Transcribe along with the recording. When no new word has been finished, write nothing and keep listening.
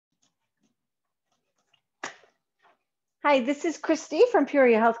Hi, this is Christy from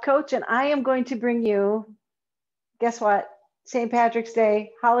Peoria Health Coach, and I am going to bring you, guess what? St. Patrick's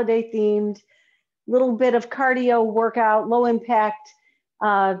Day, holiday themed, little bit of cardio workout, low impact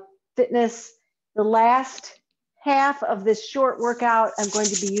fitness. The last half of this short workout, I'm going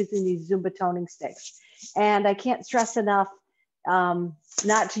to be using these Zumba toning sticks. And I can't stress enough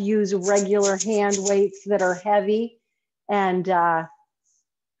not to use regular hand weights that are heavy and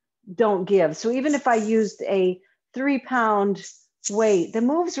don't give. So even if I used a 3-pound weight, the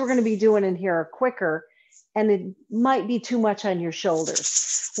moves we're going to be doing in here are quicker and it might be too much on your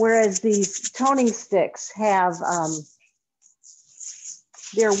shoulders. Whereas these toning sticks have,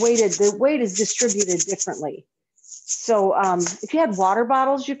 they're weighted, the weight is distributed differently. So if you had water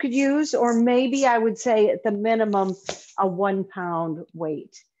bottles you could use, or maybe I would say at the minimum a 1-pound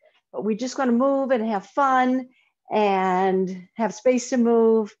weight. But we're just going to move and have fun and have space to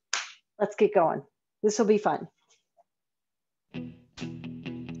move. Let's get going. This will be fun.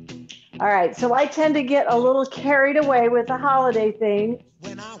 All right, so I tend to get a little carried away with the holiday thing.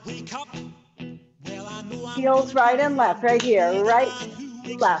 When I wake up, well, I know heels right and left, right here, right,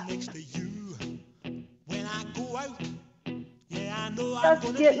 left. When I go out, yeah, I know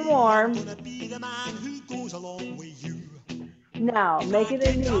just getting warm. I'm gonna be the man who goes along with you. Now, make it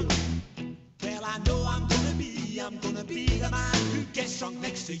a knee. Well, I know I'm gonna be the man who gets drunk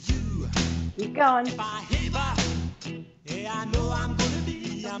next to you. Keep going. If I heaver, yeah, I know I'm gonna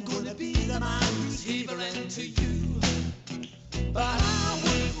be the man who's heavering to you. But I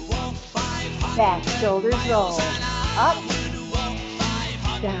would walk 500 back, shoulders roll, up,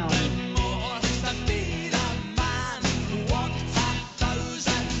 down. More to be the man who walked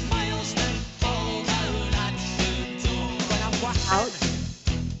 1,000 miles to fall down at your door. When I'm walking out,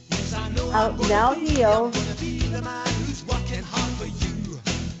 yes, I know out I'm now heel. I'm gonna be the man who's working hard for you.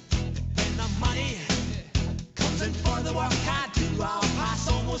 When the money comes in for the work I do, I'll pass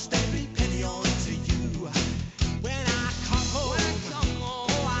almost every penny on to you. When I come home, oh,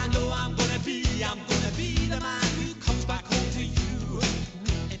 I know I'm gonna be the man who comes back home to you.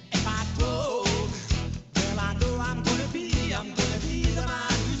 And if I broke, well, I know I'm gonna be the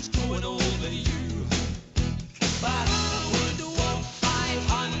man who's going over you. But I would walk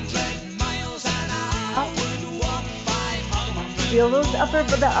 500 miles and I would walk 500. Feel those the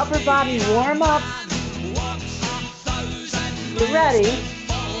upper body warm up. Get ready.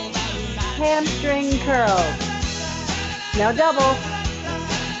 Hamstring curls. Now double.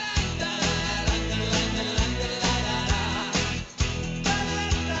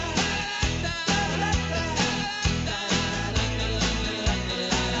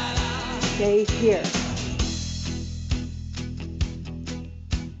 Stay here.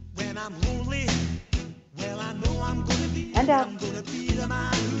 When I'm lonely, well, I know I'm gonna be the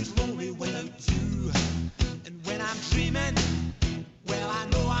man who's lonely without you. And when I'm dreaming, well, I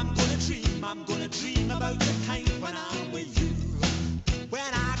know I'm gonna dream about the time when I'm with you.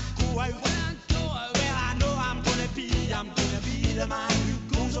 When I go out, well, I know I'm gonna be the man who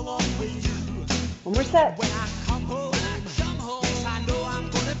goes along with you. One more set. When I come home, yes, I know I'm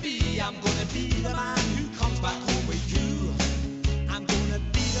gonna be the man who comes back home with you. I'm gonna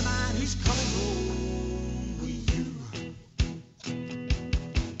be the man who's coming home with you.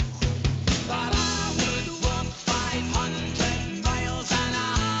 But I would walk 500 miles and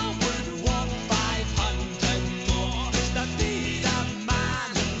I would walk 500 more just to be the man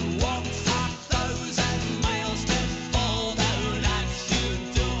who walks 1,000 miles to fall down at your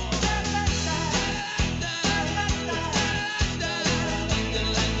door.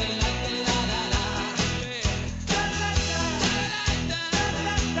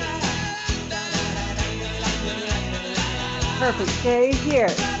 Perfect. Stay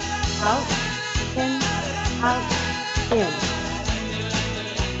here. Out, in, out, in.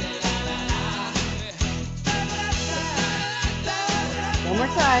 One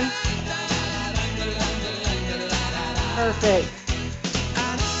more time. Perfect.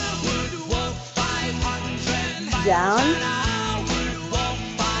 Down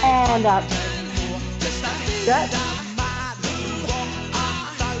and up. Stretch.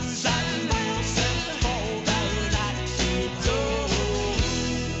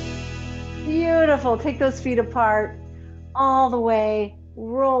 Beautiful. Take those feet apart all the way.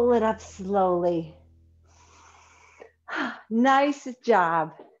 Roll it up slowly. Nice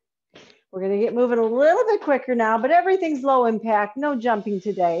job. We're going to get moving a little bit quicker now, but everything's low impact. No jumping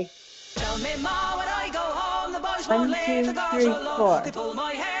today. Tell me, Ma, when I go home, the boys won't leave, the girls alone. They pull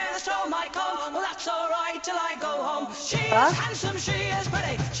my hair, they stroll my comb. Well, that's all right till I go home. She is handsome, she is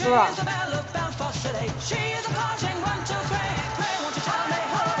pretty. She is the belle of Belfast City. She is a causing 1, 2, 3. Pray, won't you tell me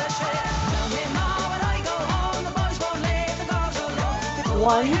who is she? Tell me, Ma, when I go home, the boys won't leave.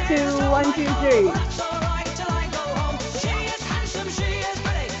 1, 2, 1, 2, 3.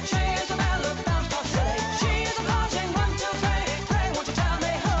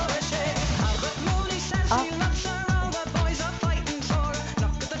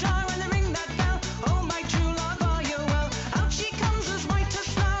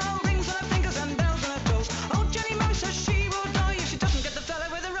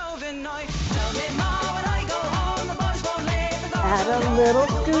 Add a little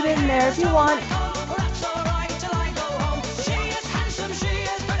scoot in there if you want.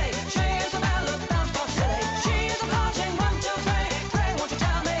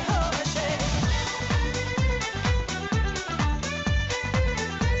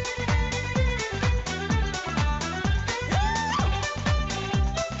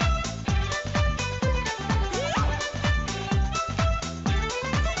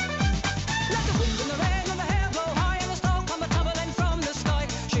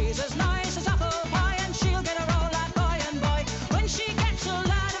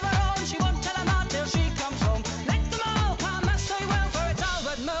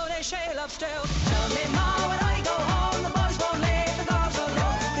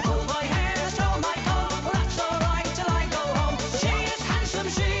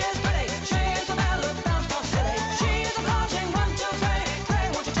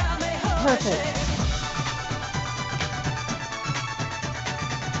 Perfect.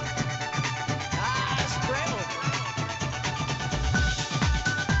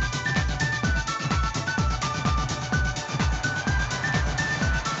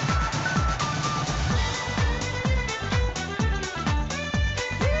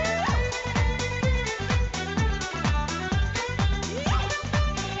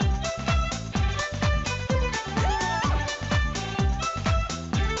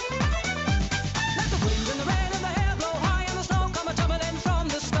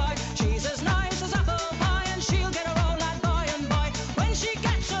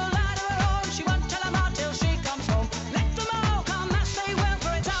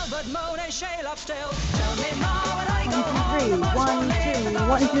 One, two,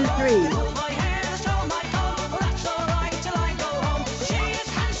 1, 2, 3.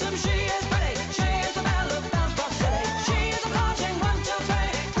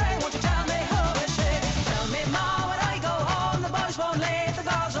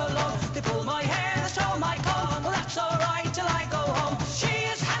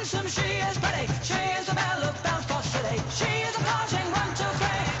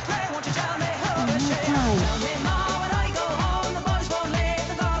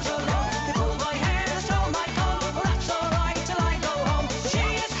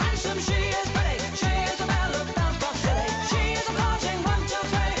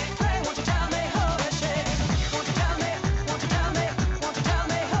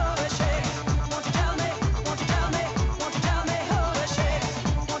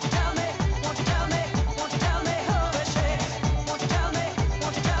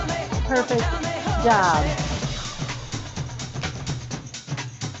 Perfect job.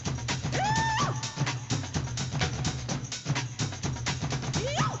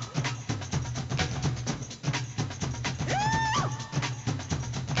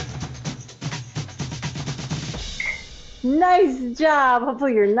 Nice job.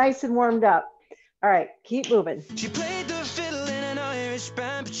 Hopefully you're nice and warmed up. All right, keep moving. She played the fiddle in an Irish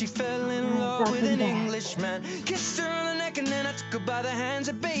band, but she fell in love with an Englishman. Kissed her on the neck and then I took her by the hands.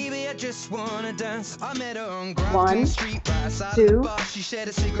 And baby, I just wanna dance. I met her on Grafton Street, right outside the bar. She shared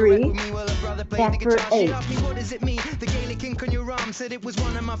a cigarette with me while her brother played the guitar. She asked me, what does it mean? The Gaelic ink on your arm said it was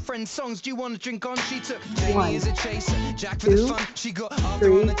one of my friend's songs. Do you want to drink on? She took Jamie as a chaser, Jack for the fun. She got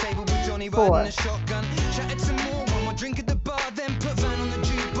Arthur on the table with Johnny riding a shotgun. Chatted some more, one more drink at the bar, then put Van on the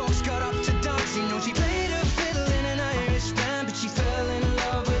jukebox, got up to dance. You know she played her fiddle in an Irish band, but she fell in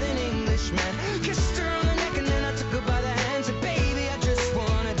love with an Englishman. Kissed her on the neck and then I took her by the hands. And baby, I just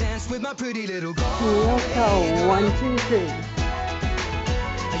wanna dance with my pretty little girl. Let's go. 1, 2, 3.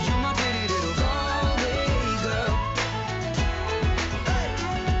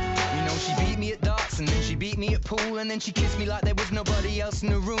 And then she beat me at pool, and then she kissed me like there was nobody else in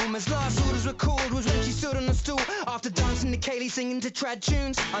the room. As last orders were called was when she stood on the stool, after dancing to Kaylee singing to trad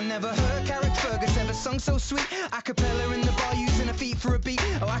tunes. I never heard Carrick Fergus ever sung so sweet. A cappella in the bar using her feet for a beat.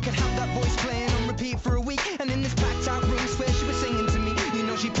 Oh, I could have that voice playing on repeat for a week. And in this packed out room where she was singing to me. You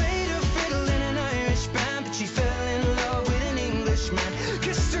know she played her fiddle in an Irish band, but she fell in love with an Englishman.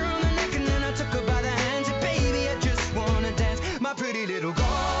 Kissed her on the neck and then I took her by the hands. And baby, I just wanna dance, my pretty little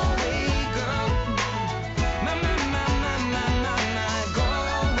Galway girl.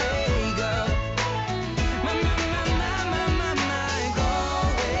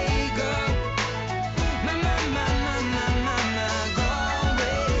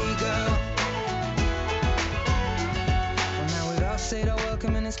 played our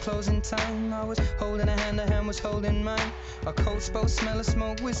welcome in its closing time. I was holding her hand was holding mine. Our coats both smell of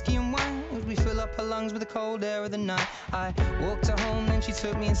smoke, whiskey and wine as we fill up her lungs with the cold air of the night. I walked her home, then she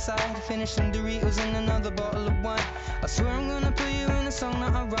took me inside, finished some Doritos and another bottle of wine. I swear I'm gonna put you in a song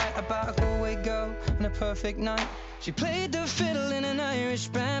that I write about a Galway girl and a perfect night. She played the fiddle in an Irish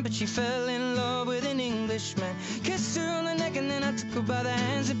band, but she fell in love with an Englishman. Kissed her on the neck and then I took her by the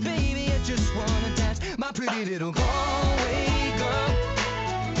hands, and baby, I just wanna dance. My pretty little Galway girl.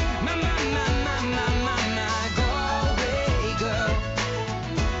 My, my, my, my, my, my, my Galway girl.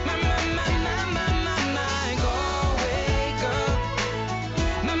 My, my, my, my, my, my, my Galway girl.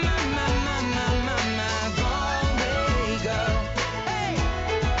 My, my, my, my, my, my, my Galway girl. Hey!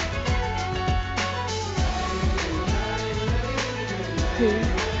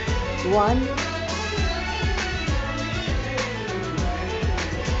 2, 1.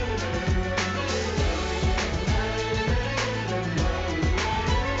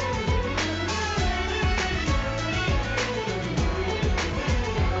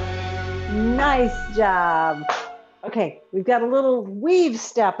 Nice job. Okay, we've got a little weave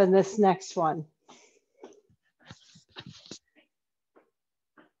step in this next one.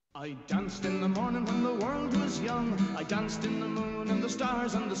 I danced in the morning when the world was young. I danced in the moon and the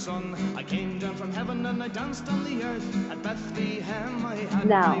stars and the sun. I came down from heaven and I danced on the earth. At Bethlehem I had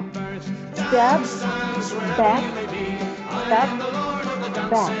my birth. Dance, dance, wherever you may be. I am the Lord of the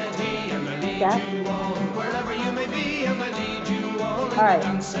dance, said he, and I lead you all. Wherever you may be, and I lead you all. All right.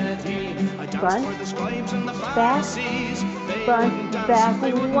 Dance, said he. I danced for the scribes and the Pharisees. Front, back,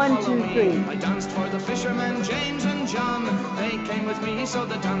 1, 2, 3. I danced for the fishermen, James and John. They came with me, so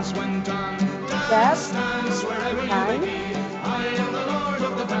the dance went on. Dance, dance, wherever you may be. I am the Lord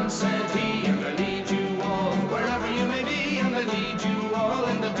of the dance, said he, and I lead you all. Wherever you may be, and I lead you all.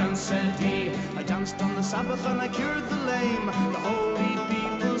 In the dance, said he. I danced on the Sabbath and I cured the lame. The holy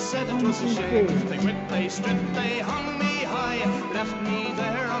people said it was a shame. They whipped, they stripped, they hung me high, left me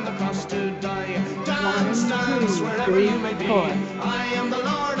there on the cross to die. Dance, dance, wherever you may be. I am the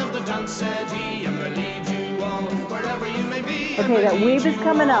Lord of the dance, said he, and I lead you all. Wherever you may be. Okay, that weave is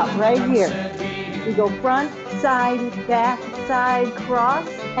coming up right here. We go front, side, back, side, cross,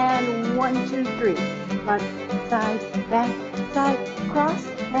 and 1, 2, 3. Front, side, back, side, cross,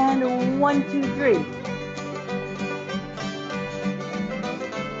 and 1, 2, 3.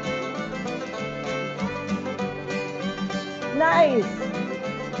 Nice.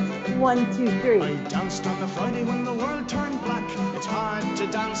 1, 2, 3. I danced on the Friday when the world turned black. It's hard to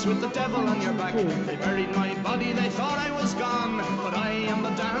dance with the devil on your back. They buried my body, they thought I was gone. But I am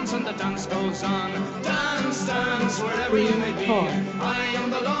the dance and the dance goes on. Dance, dance, wherever you may be. I am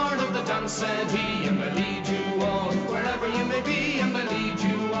the Lord of the dance, said he, and I lead you all. Wherever you may be, and I lead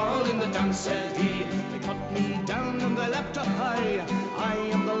you all. In the dance, said he. They cut me down and they leapt up high. I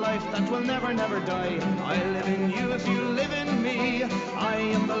am the life that will never, never die. I live in you if you live in me. I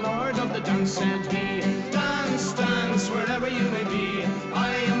am the Lord of the dance, said he. Dance, dance, wherever you may be.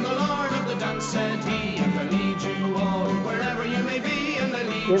 I am the Lord of the dance, said he, and I lead you all. Wherever you may be, and I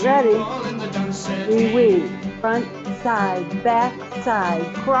lead you all. In the dance, said he. Weave. Front, side, back,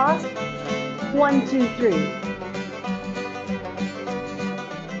 side, cross. 1, 2, 3.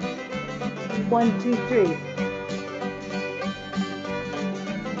 1, 2, 3.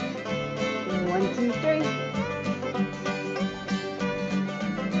 1, 2, 3.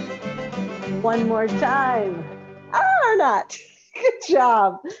 One more time. Or not. Good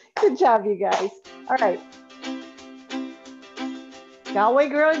job. Good job, you guys. All right. Galway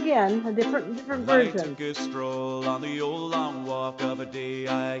Girl again, a different version. I took a stroll on the old long walk of a day.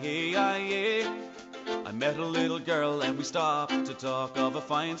 I met a little girl and we stopped to talk of a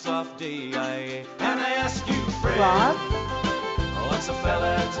fine soft day. And I asked you, friend, Cross. what's a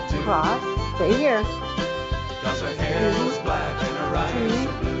fella to do? Cross. Stay here. Cause her hair was black and her eyes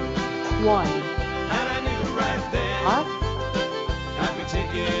were blue. 1. And I knew right then Cross. I'd be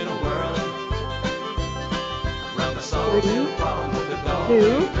taking a whirl round the salt 3, pond with the dog 2,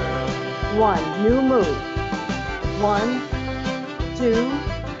 girl. 1. New move. 1, 2,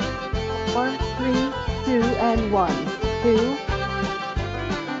 4, 3, 2, and 1. 2,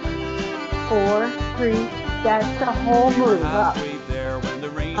 4, 3. That's the whole move. Up. Halfway there when the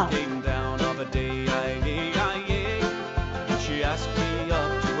rain came down of a day. And she asked me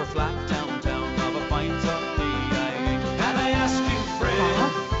up to her flat downtown of a fine soft day. And I asked you,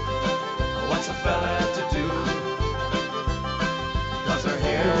 friend, what's a fella to do? Cause her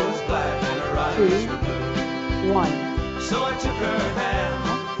hair was black and her eyes were blue. 1. So I took her hand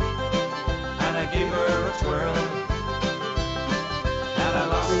and I gave her a twirl. And I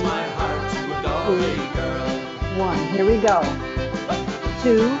lost my heart to a doggy girl. 1. Here we go.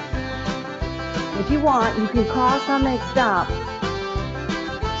 2. If you want, you can cross on the stop.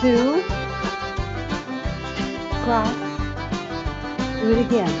 2, cross, do it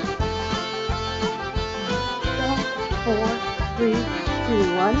again. 4, 3, 2,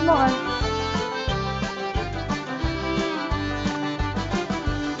 1 more.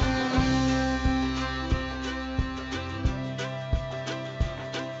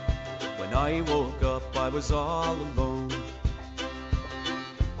 When I woke up, I was all alone,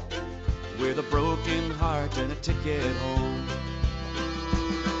 with a broken heart and a ticket home.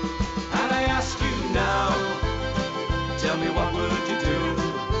 And I ask you now, tell me what would you do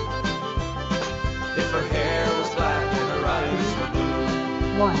if her hair was black and her eyes were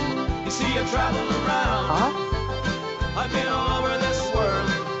blue? 1. You see, I travel around, I've been all over this world,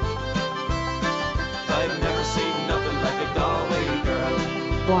 I've never seen nothing like a Galway girl.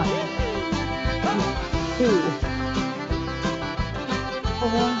 1, 2, 4,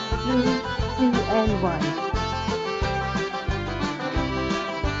 3, 2, and 1.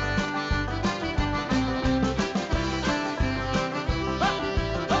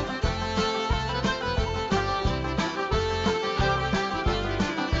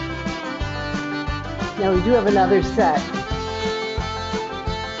 Now we do have another set.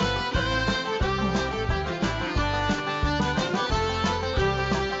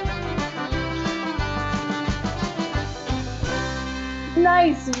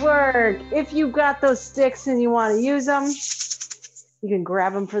 Nice work. If you've got those sticks and you want to use them, you can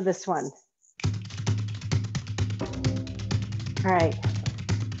grab them for this one. All right.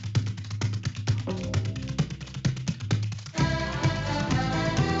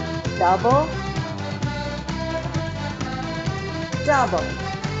 Double. Double.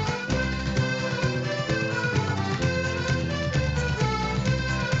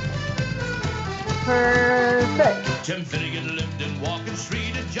 Perfect. Tim Finnegan lived in Walking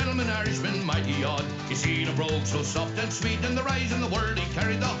Street, a gentleman Irishman, mighty odd. He seen a brogue so soft and sweet, and the rise in the world he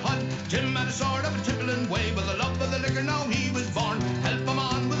carried the hod. Tim had a sort of a tippling way, but the love of the liquor now he was born. Help him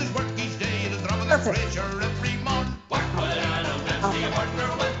on with his work each day, the drum of the treasure every morn. Whack with it, I know that's the partner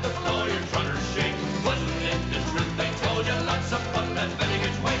with the floor, your trotters shake. Wasn't it the truth they told you? Lots of fun that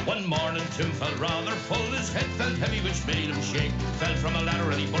Finnegan's way. One morning Tim felt rather full, his head felt heavy, which made him shake. Fell from a ladder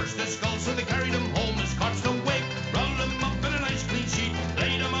and he burst his skull, so they carried him home, his corpse awake. Rolled him up in a nice clean sheet,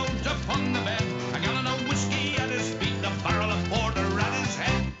 laid him out upon the bed. A gallon of whiskey at his feet, a barrel of porter at his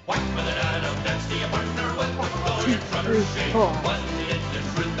head. Whack with it, I know that's the partner with the floor, your trotters shake. Wasn't it the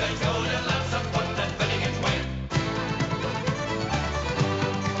truth they told you? Lots of fun that Finnegan's way.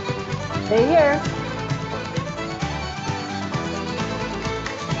 Stay here.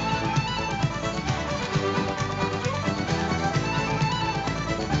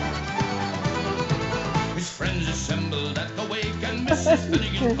 His friends assembled at the wake, and Mrs.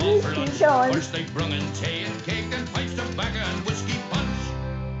 Finnegan called for lunch. First they brung in tea and cake, and pipes, tobacco and whiskey punch.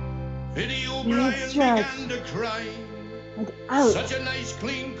 Biddy O'Brien began to cry. Such a nice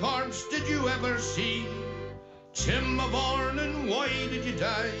clean corpse did you ever see? Tim of Ornan, why did you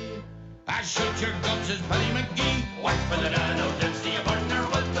die? I shut your guts as Paddy McGee. Whack with it, I know that's the partner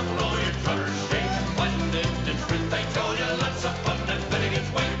with the floor, your trotters shake. Wasn't it the truth they told you? Lots of fun that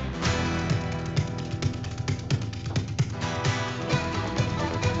Finnegan's way.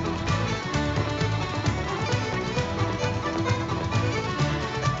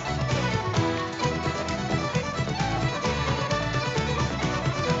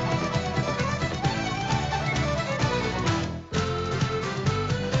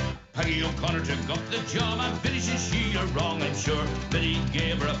 Peggy O'Connor took up the job and finishes she a wrong, I'm sure. Biddy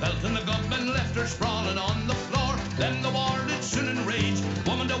gave her a belt in the gum and left her sprawling on the floor. Then the war did soon enrage,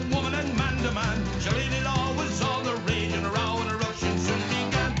 woman to woman and man to man. Shillelagh law was all the rage, and a row and a ruction soon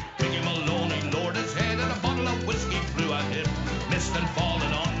began. Biggie Maloney lowered his head and a bottle of whiskey flew at him. Missed and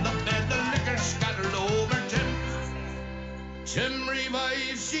falling on the bed, the liquor scattered over Tim. Tim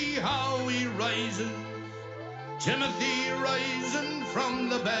revives, see how he rises. Timothy rising from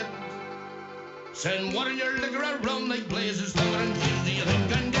the bed. Send water your liquor around like blazes. Lower and cheese, do you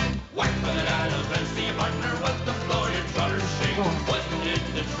think I'm dead? Whack with it, I know that's the partner with the floor, your trotters shake. Wasn't it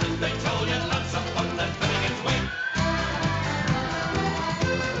the truth they told you? Lots of fun that Finnegan's way.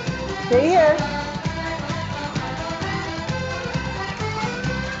 Stay here.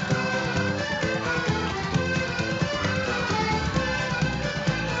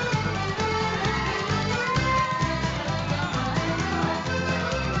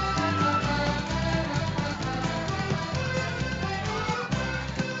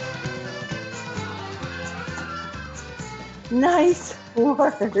 Nice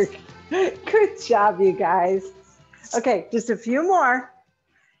work. Good job, you guys. Okay, just a few more.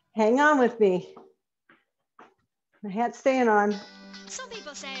 Hang on with me. My hat's staying on. Some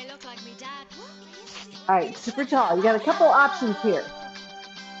people say I look like me dad. All right, super tall. You got a couple options here.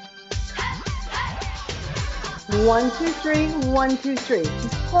 1, 2, 3, 1, 2, 3.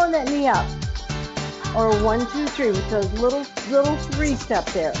 Just pulling that knee up. Or 1, 2, 3 with those little 3-step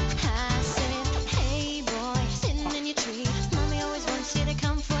there. Hey boy, sitting in your tree. Mommy always wants you to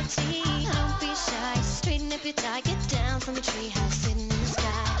come for tea. Don't be shy, straighten up your tie. Get down from the tree house, sitting in the sky.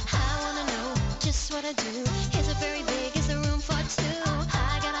 I wanna know just what I do. Is it very big? Is the room for two?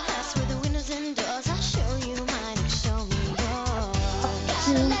 I got a house with the windows and doors. I'll show you mine, you show me yours.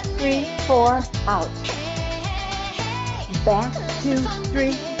 2, 3, 4, out. Back, 2,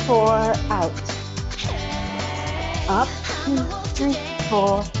 3, 4, out. Up, 2, 3,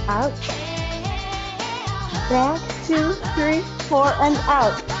 4, out. Back, 2, 3, 4, and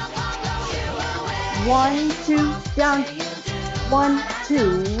out. 1, 2, down. 1,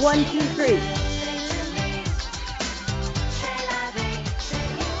 2, 1, 2, 3.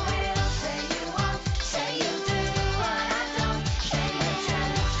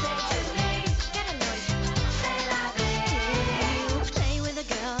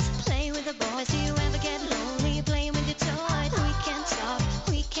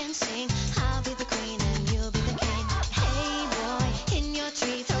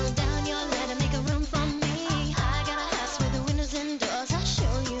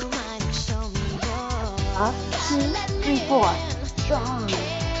 Up, 2, 3, 4. Strong.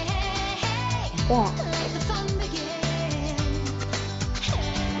 Back.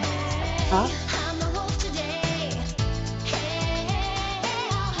 Up.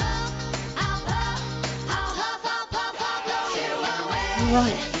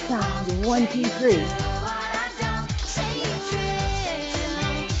 Right side. 1, 2, 3.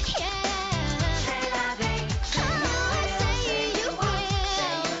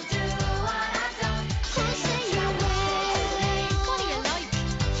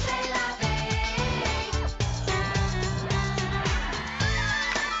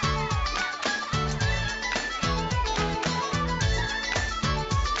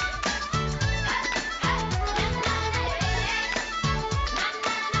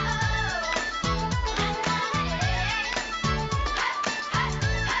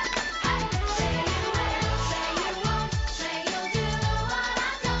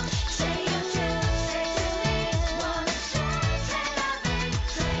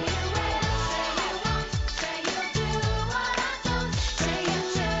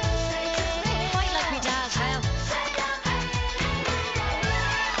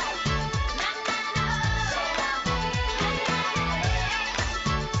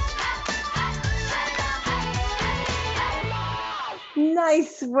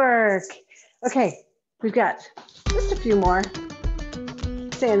 Nice work. Okay, we've got just a few more.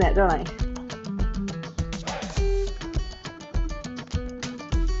 Saying that, don't I?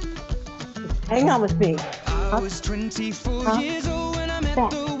 Hang on with me. I was 24 years old when I met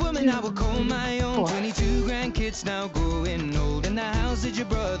the woman I would call my own. 22 grandkids now growing old. In the house that your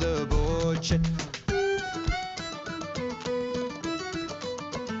brother bought you.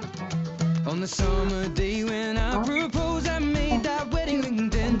 On the summer day when I proposed, I made that wedding ring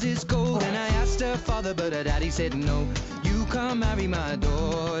dentist gold. And I asked her father, but her daddy said no. You can't marry my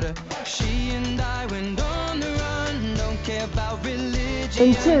daughter. She and I went on the run. Don't care about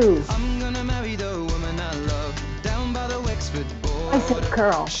religion. I'm gonna marry the woman I love down by the Wexford border. I said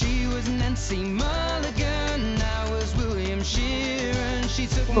curl. She was Nancy Mulligan. I was William Sheeran. She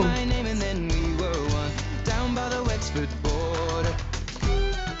took my name and then we were one down by the Wexford border.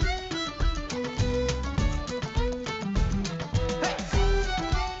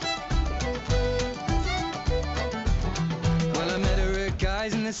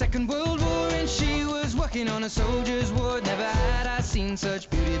 In the Second World War, and she was working on a soldier's ward. Never had I seen such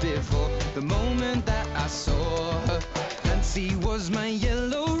beauty before. The moment that I saw her, Nancy was my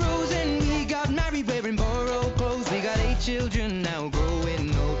yellow rose, and we got married wearing borrowed clothes. We got 8 children now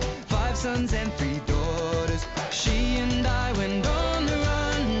growing old, 5 sons and 3 daughters. She and I went on the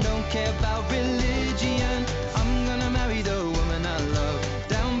run. Don't care about religion. I'm gonna marry the woman I love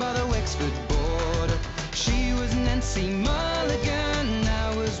down by the Wexford border. She was Nancy Mulligan.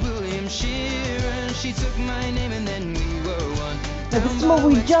 William Sheeran. She took my name and then we were one. Now this is what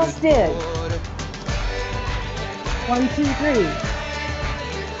we just did. 1, 2, 3.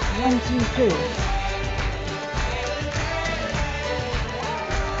 1, 2, 3.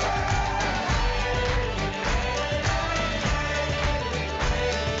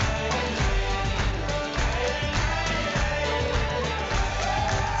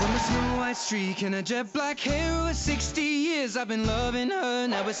 From a snow white streak and a jet black hair, was 60 years I've been loving her.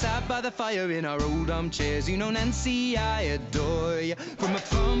 Now we're sat by the fire in our old armchairs. You know, Nancy, I adore you. From a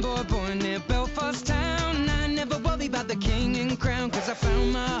farm boy born near Belfast town, I never worry about the king and crown, cause I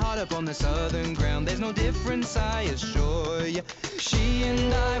found my heart up on the southern ground. There's no difference, I assure you. She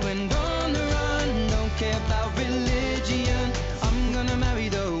and I went on the run, don't care about religion. I'm gonna marry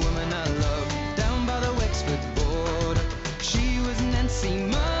the woman I love down by the Wexford border. She was Nancy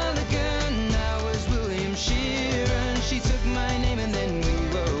Mulligan, I was William Sheeran. She took my name and then we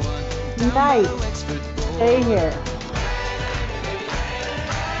were one down by the Wexford border. Stay here.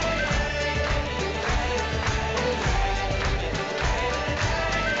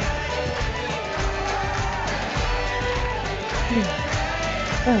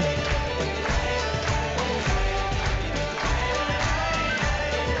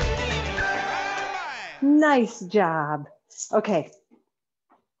 Nice job. Okay.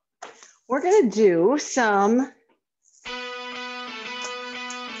 We're going to do some,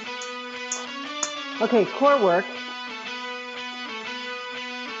 core work.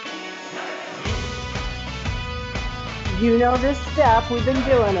 You know this step, we've been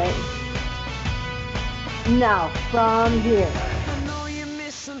doing it. Now, from here.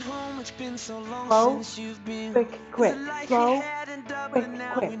 Slow, quick, quick, slow, quick,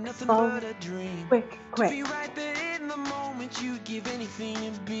 quick, slow, quick, quick.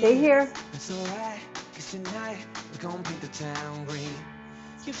 Stay here. It's alright, cause tonight we're gonna paint the town green.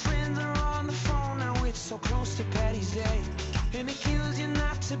 Your friends are on the phone now, it's so close to Patty's Day. And it kills you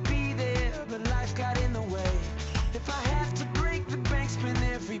not to be there, but life got in the way. If I have to break the bank, spend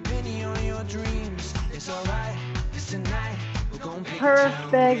every penny on your dreams. It's alright, cause tonight we're gonna paint the town green.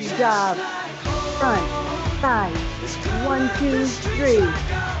 Perfect job. Front, side, 1, 2, 3.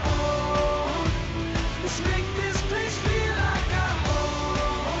 Let's make this place feel like a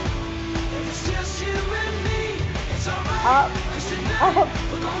home. If it's just you and me, it's alright. Up, up,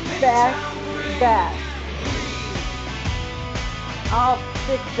 back, back. I'll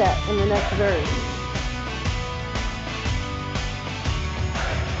fix that in the next verse.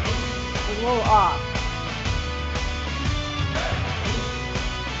 A little off.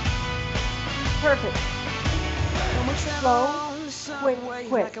 Perfect. Slow, quick,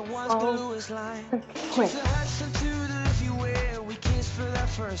 quick, slow, quick, quick.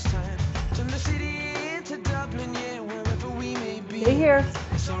 Stay here.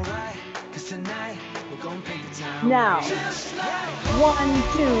 Now, 1,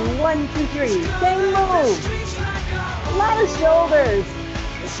 2, 1, 2, 3. Same move. A lot of shoulders.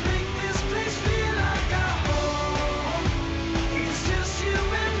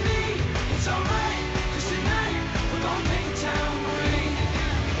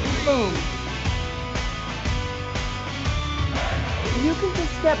 Boom. You can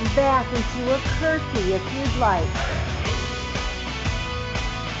just step back into a curtsy if you'd like.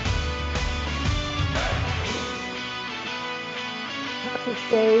 Perfect.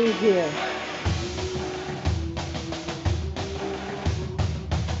 Stay here.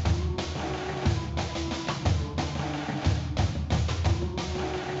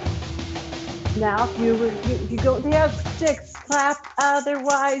 Now, if you don't have sticks, clap.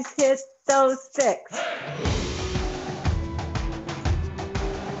 Otherwise, hit those sticks.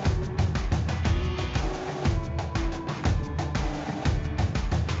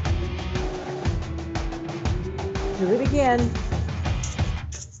 Do it again.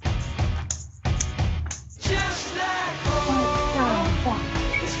 Just like home.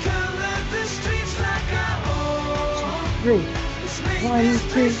 It's colored the streets like a home. 3. 1,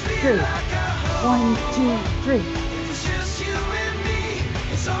 2, 3. 1, 2, 3. If it's just you and me,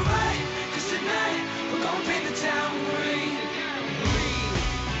 it's alright, cause tonight we're gonna paint the town green.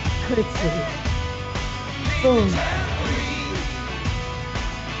 Curtsy. Boom.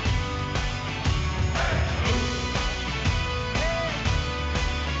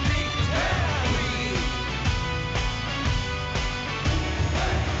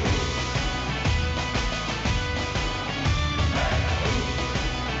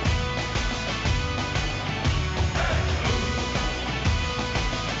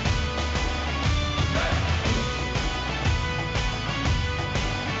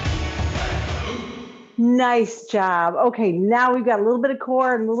 Nice job. Okay, now we've got a little bit of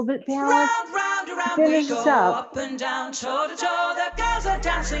core and a little bit balance. Round, round, Finish we this go, up. and down, toe to toe. The girls are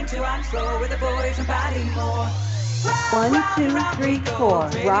dancing to and fro with the boys from Ballymore. 1, 2, 3, 4.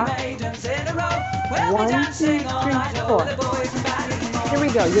 Rock. 1, 2, 3, 4. Here we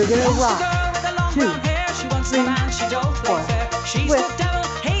go. You're gonna rock. 2, 3, 4. Twist.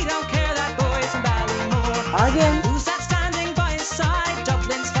 Again. Who's that standing by his side?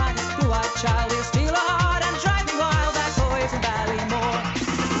 Dublin's finest blue-eyed child. He'll steal a heart and drive me wild. That boy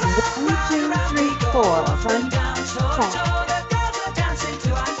and down, toe to toe, the girls are dancing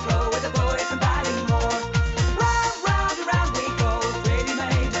to and fro with the boys from Ballymore. Round, round, around we go, pretty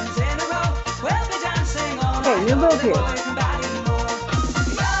maidens in a row. We'll be dancing all night you long move with the here. boys from Ballymore.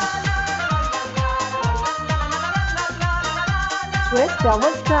 Switch,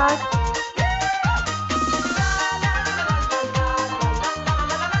 double stack.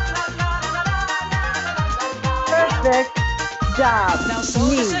 Perfect job. Now so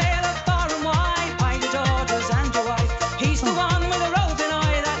to sail far and wide, by your daughters and your wife. He's the one with a roving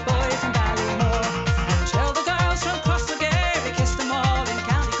eye, that boy from Ballymore. Tell the girls from Crossagare, he kissed them all in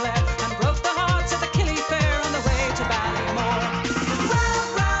County Clare, and broke the hearts at the Killie Fair on the way to Ballymore. Round,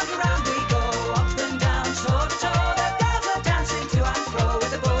 round, around we go, up and down, toe to toe, the girls are dancing to and fro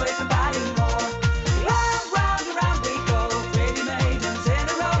with the boys from Ballymore. Round, round, around we go, pretty maidens in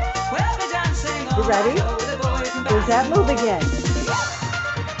a row. We'll be dancing all ready? night long with the boys from Here's that move again.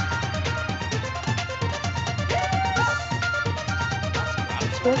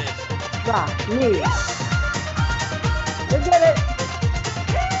 Switch, rock, knee. You get it.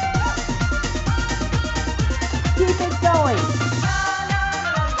 Keep it going.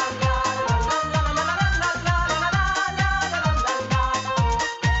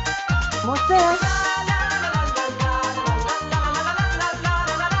 Almost there.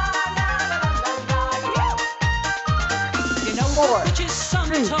 You know Four, which is some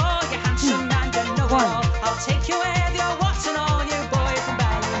three, tall, you handsome and you know it one. all. I'll take you with your what's and all, you boy from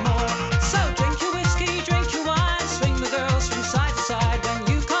Ballymore. So drink your whiskey, drink your wine, swing the girls from side to side.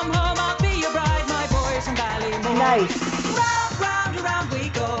 When you come home, I'll be your bride, my boys from Ballymore. Nice. Round, round, around we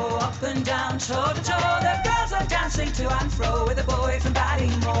go, up and down, toe to toe. The girls are dancing to and fro with the boy from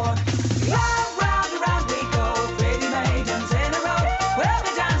Ballymore. Round, round, around we go, pretty maidens in a row. We'll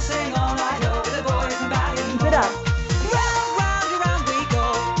be dancing all night long with the boy from Ballymore. Keep it up. Round, round, around we go.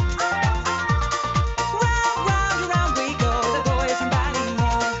 Round, round, around we go, the boys from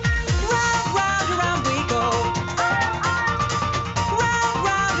Ballymore. Round, round, around we go. Round,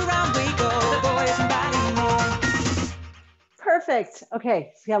 round, around we go, the boys from Ballymore. Perfect.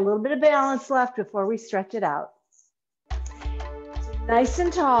 Okay, so we got a little bit of balance left before we stretch it out. Nice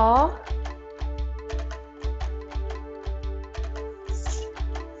and tall.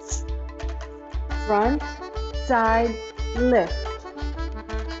 Front, side, lift.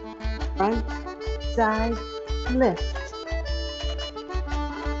 Front, side, lift.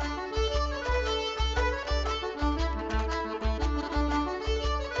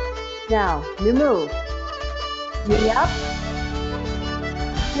 Now, new move. Knee up.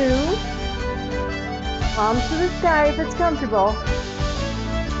 2. Palms to the sky if it's comfortable.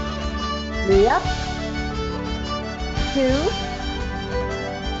 Knee up. 2,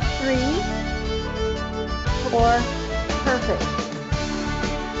 3, 4. Perfect.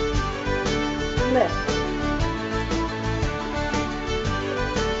 Lift.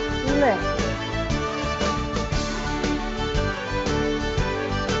 Lift.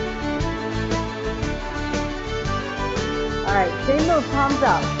 All right, same move, palms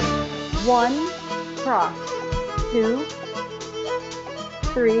up. 1, cross. 2,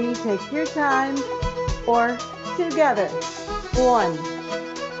 3, take your time. 4, together. 1,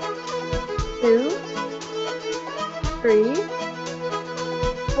 2, 3,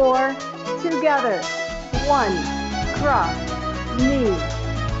 4, together. 1, cross, knee,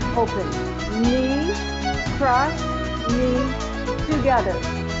 open, knee, cross, knee, together.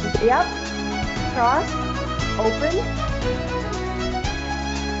 Yep, cross, open,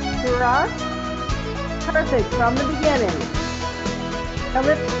 cross. Perfect from the beginning. Now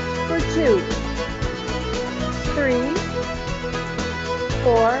lift for 2, 3,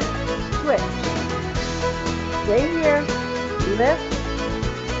 4, switch. Stay here, lift,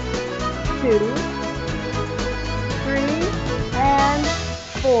 2, 3, and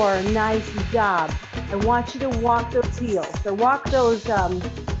 4. Nice job. I want you to walk those heels. So walk those,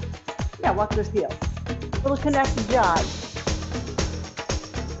 walk those heels. Little connected jog.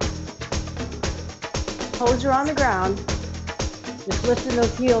 Toes are on the ground. Just lifting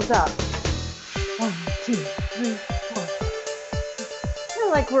those heels up. 1, 2, 3, 4. Kind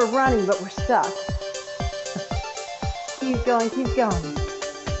of like we're running, but we're stuck. Keep going, keep going.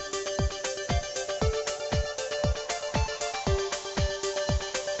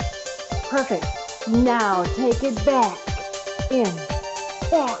 Perfect. Now take it back, in,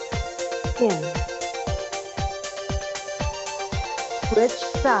 back, in. Switch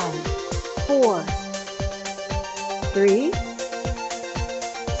side. 4, 3,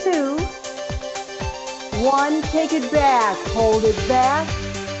 2, 1. Take it back. Hold it back.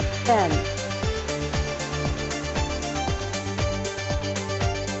 10.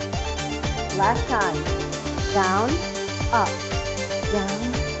 Last time. down, up,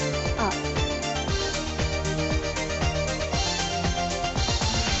 down, up.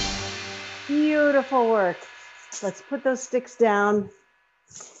 Beautiful work. Let's put those sticks down.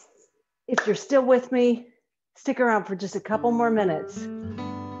 If you're still with me, stick around for just a couple more minutes.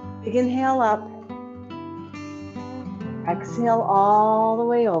 Big inhale up. Exhale all the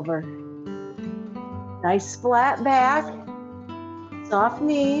way over. Nice flat back, soft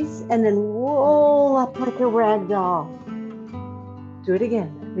knees, and then roll up like a rag doll. Do it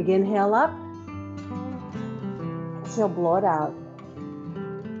again. Big inhale up. Exhale, blow it out.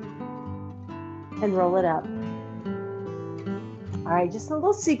 And roll it up. All right, just a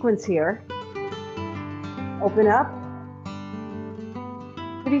little sequence here. Open up.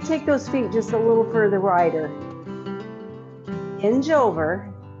 Maybe take those feet just a little further wider. Hinge over.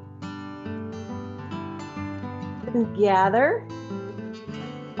 And gather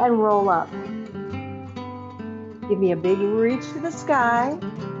and roll up. Give me a big reach to the sky.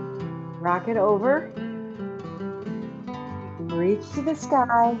 Rock it over. Reach to the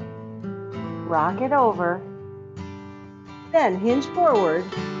sky. Rock it over. Then hinge forward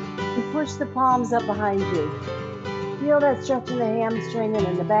and push the palms up behind you. Feel that stretch in the hamstring and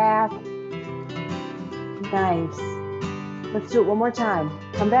in the back. Nice. Let's do it one more time.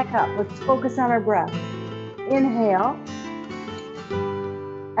 Come back up. Let's focus on our breath. Inhale.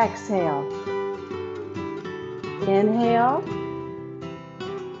 Exhale. Inhale.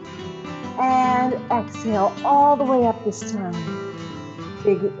 And exhale all the way up this time.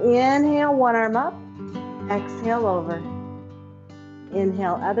 Big inhale, one arm up. Exhale over.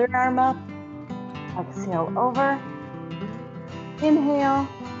 Inhale, other arm up. Exhale over. Inhale.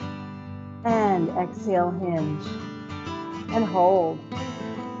 And exhale, hinge. And hold.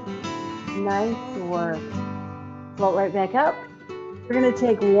 Nice work. Float right back up. We're going to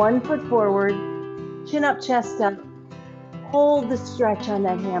take 1 foot forward, chin up, chest up. Hold the stretch on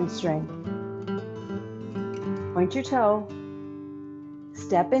that hamstring. Point your toe.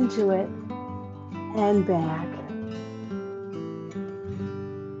 Step into it. And back.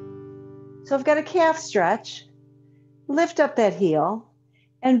 So I've got a calf stretch. Lift up that heel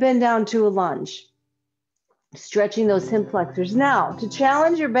and bend down to a lunge. Stretching those hip flexors. Now, to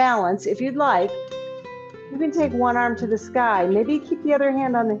challenge your balance, if you'd like, you can take one arm to the sky. Maybe keep the other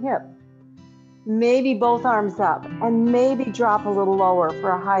hand on the hip. Maybe both arms up, and maybe drop a little lower for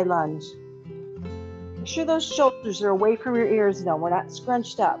a high lunge. Make sure those shoulders are away from your ears though. We're not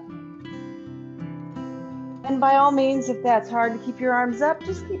scrunched up. And by all means, if that's hard to keep your arms up,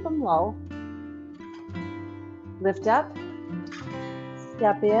 just keep them low. Lift up,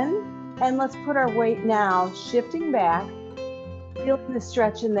 step in, and let's put our weight now, shifting back, feeling the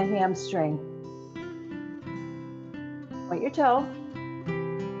stretch in the hamstring. Point your toe,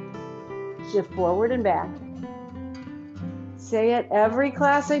 shift forward and back. Say it every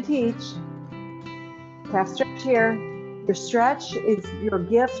class I teach. Calf stretch here. Your stretch is your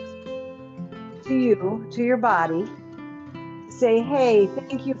gift to you, to your body. Say, hey,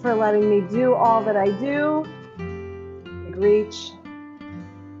 thank you for letting me do all that I do. Big reach.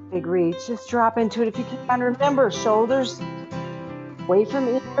 Big reach. Just drop into it if you can. Remember, shoulders away from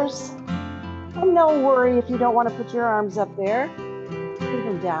ears. And no worry if you don't want to put your arms up there. Leave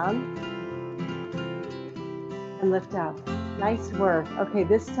them down. And lift up. Nice work. Okay,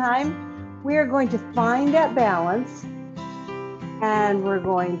 this time we are going to find that balance. And we're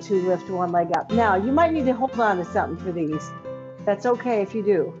going to lift one leg up. Now, you might need to hold on to something for these. That's okay if you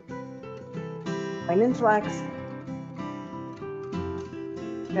do. Point and flex.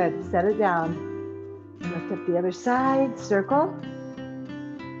 Good, set it down. Lift up the other side, circle.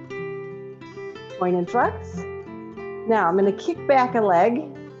 Point and flex. Now I'm gonna kick back a leg.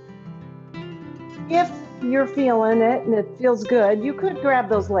 If you're feeling it and it feels good, you could grab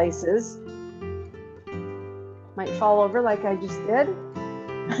those laces. Might fall over like I just did.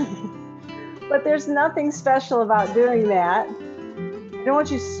 But there's nothing special about doing that. I don't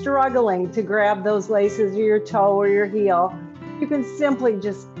want you struggling to grab those laces or your toe or your heel. You can simply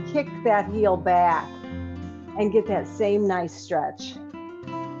just kick that heel back and get that same nice stretch.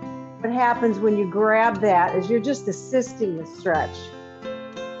 What happens when you grab that is you're just assisting the stretch.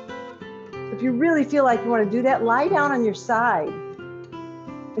 If you really feel like you want to do that, lie down on your side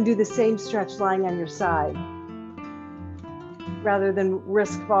and do the same stretch lying on your side rather than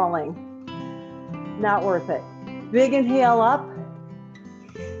risk falling. Not worth it. Big inhale up.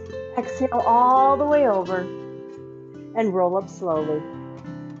 Exhale all the way over. And roll up slowly.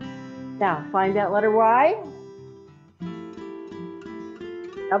 Now, find that letter Y,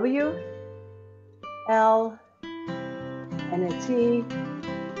 W, L, and a T.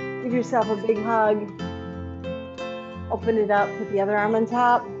 Give yourself a big hug. Open it up, put the other arm on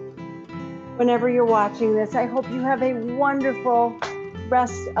top. Whenever you're watching this, I hope you have a wonderful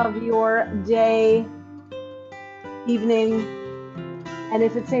rest of your day, evening. And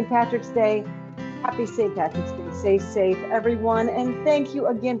if it's St. Patrick's Day, happy St. Patrick's Day. Stay safe, everyone. And thank you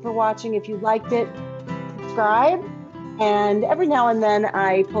again for watching. If you liked it, subscribe. And every now and then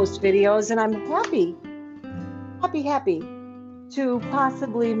I post videos, and I'm happy to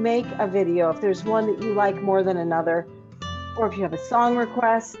possibly make a video. If there's one that you like more than another, or if you have a song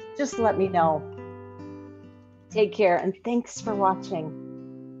request, just let me know. Take care, and thanks for watching.